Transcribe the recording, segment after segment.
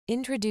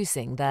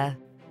Introducing the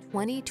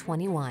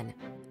 2021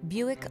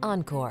 Buick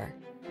Encore.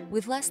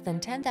 With less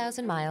than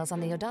 10,000 miles on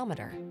the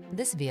odometer,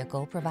 this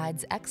vehicle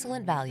provides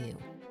excellent value.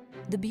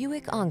 The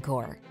Buick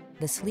Encore,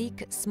 the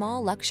sleek,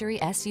 small luxury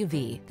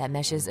SUV that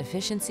meshes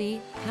efficiency,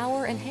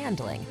 power, and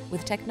handling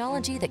with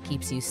technology that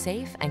keeps you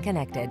safe and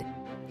connected.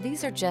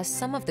 These are just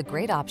some of the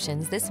great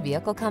options this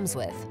vehicle comes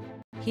with: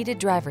 heated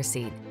driver's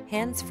seat,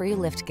 hands-free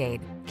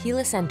liftgate,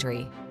 keyless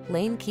entry,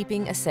 lane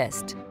keeping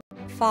assist,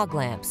 fog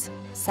lamps,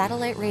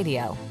 satellite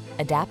radio,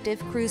 adaptive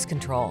cruise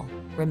control,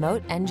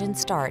 remote engine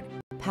start,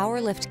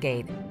 power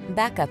liftgate,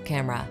 backup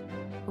camera.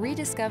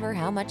 Rediscover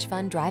how much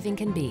fun driving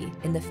can be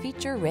in the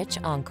feature-rich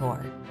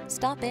Encore.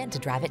 Stop in to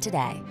drive it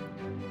today.